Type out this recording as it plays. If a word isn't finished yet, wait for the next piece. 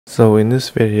So in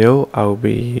this video, I'll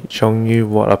be showing you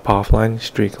what a pathline,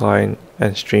 streakline,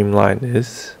 and streamline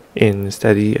is in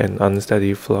steady and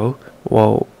unsteady flow.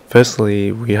 Well,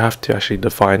 firstly, we have to actually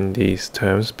define these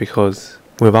terms because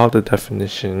without the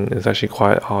definition, it's actually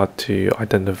quite hard to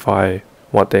identify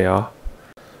what they are.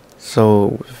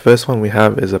 So the first one we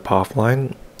have is a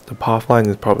pathline. The pathline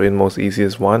is probably the most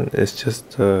easiest one. It's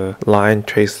just a line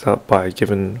traced up by a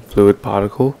given fluid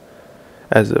particle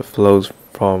as it flows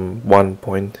from one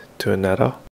point to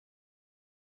another.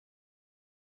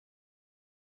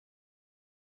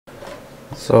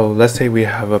 So let's say we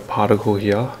have a particle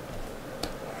here,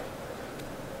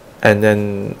 and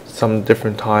then some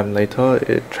different time later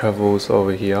it travels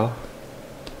over here,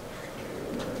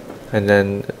 and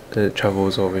then it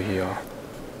travels over here.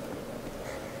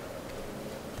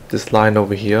 This line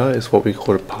over here is what we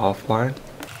call the path line,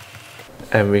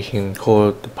 and we can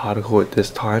call the particle at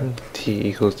this time t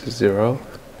equals to 0,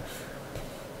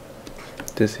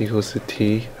 this equals to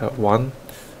t at 1,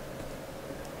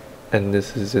 and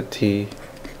this is a t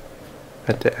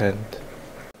at the end.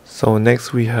 So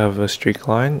next we have a streak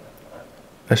line.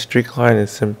 A streak line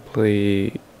is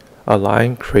simply a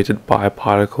line created by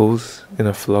particles in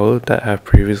a flow that have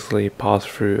previously passed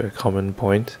through a common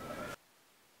point.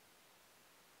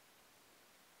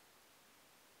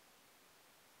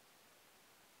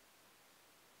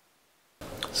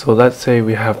 So let's say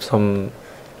we have some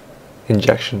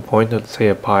injection point, let's say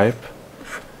a pipe,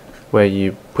 where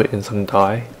you put in some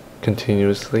dye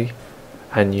continuously,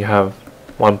 and you have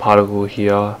one particle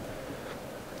here,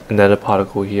 another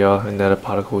particle here, another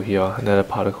particle here, another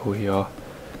particle here,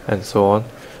 and so on.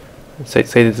 Say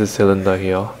there's a cylinder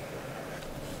here.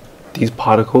 These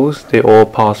particles, they all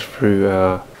pass through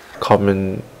a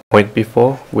common point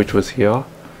before, which was here.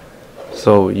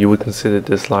 So you would consider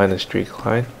this line a streak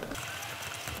line.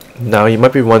 Now you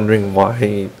might be wondering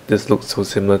why this looks so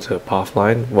similar to a path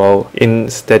line. Well, in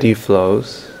steady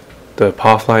flows, the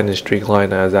path line and streak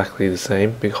line are exactly the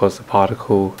same because the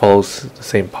particle follows the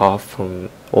same path from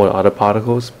all the other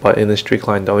particles. But in the streak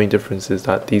line, the only difference is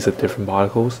that these are different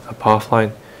particles. A path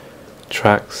line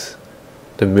tracks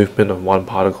the movement of one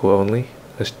particle only.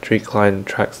 A streak line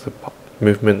tracks the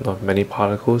movement of many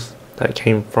particles that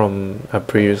came from a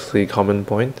previously common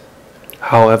point.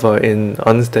 However, in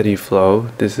unsteady flow,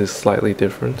 this is slightly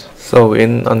different. So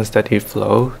in unsteady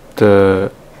flow,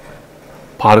 the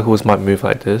particles might move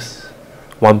like this.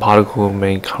 One particle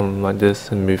may come like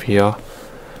this and move here.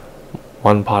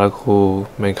 One particle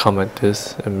may come like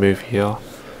this and move here.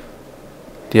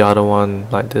 The other one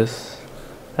like this,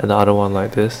 and the other one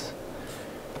like this.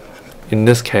 In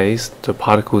this case, the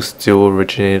particles still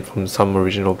originate from some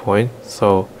original point.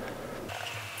 So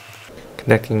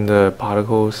connecting the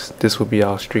particles, this will be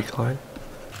our streak line.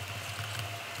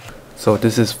 So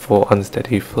this is for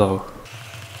unsteady flow.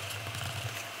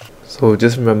 So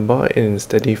just remember, in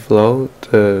steady flow,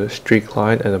 the streak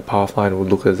line and the path line will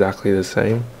look exactly the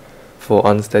same. For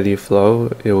unsteady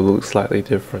flow, it will look slightly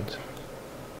different.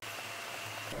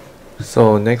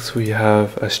 So next we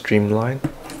have a streamline.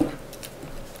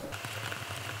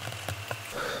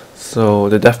 So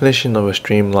the definition of a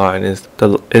streamline is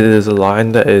it is a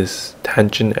line that is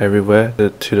tangent everywhere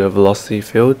to the velocity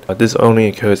field. This only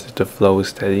occurs if the flow is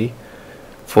steady.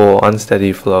 For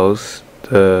unsteady flows,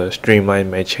 the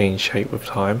streamline may change shape with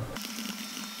time.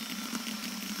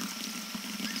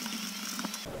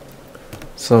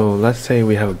 So let's say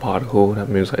we have a particle that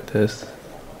moves like this.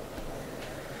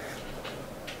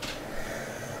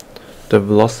 The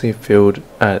velocity field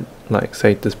at, like,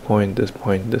 say this point, this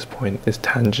point, this point is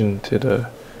tangent to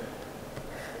the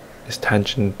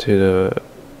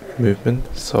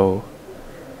movement. So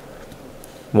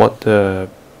what the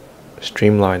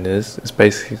streamline is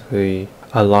basically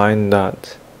a line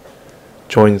that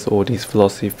joins all these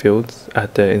velocity fields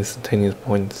at their instantaneous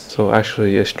points. So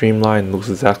actually a streamline looks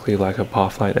exactly like a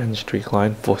path line and streak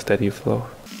line for steady flow.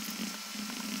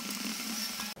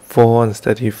 For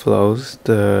unsteady flows,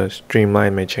 the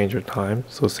streamline may change with time.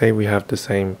 So say we have the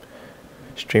same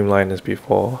streamline as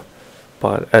before,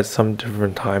 but at some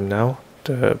different time now,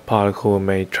 the particle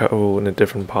may travel in a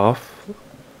different path.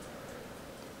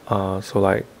 So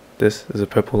like this is a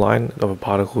purple line of a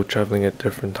particle traveling at a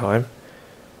different time,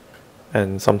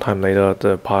 and sometime later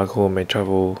the particle may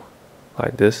travel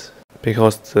like this.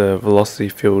 Because the velocity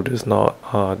field is not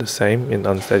the same in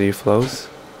unsteady flows,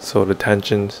 so the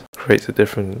tangent creates a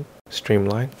different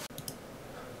streamline.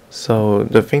 So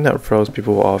the thing that throws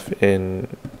people off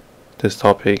in this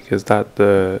topic is that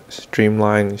the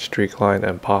streamline, streakline,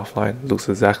 and pathline looks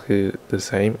exactly the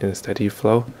same in steady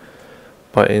flow,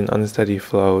 but in unsteady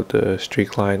flow the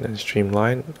streakline and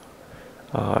streamline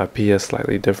appear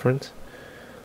slightly different.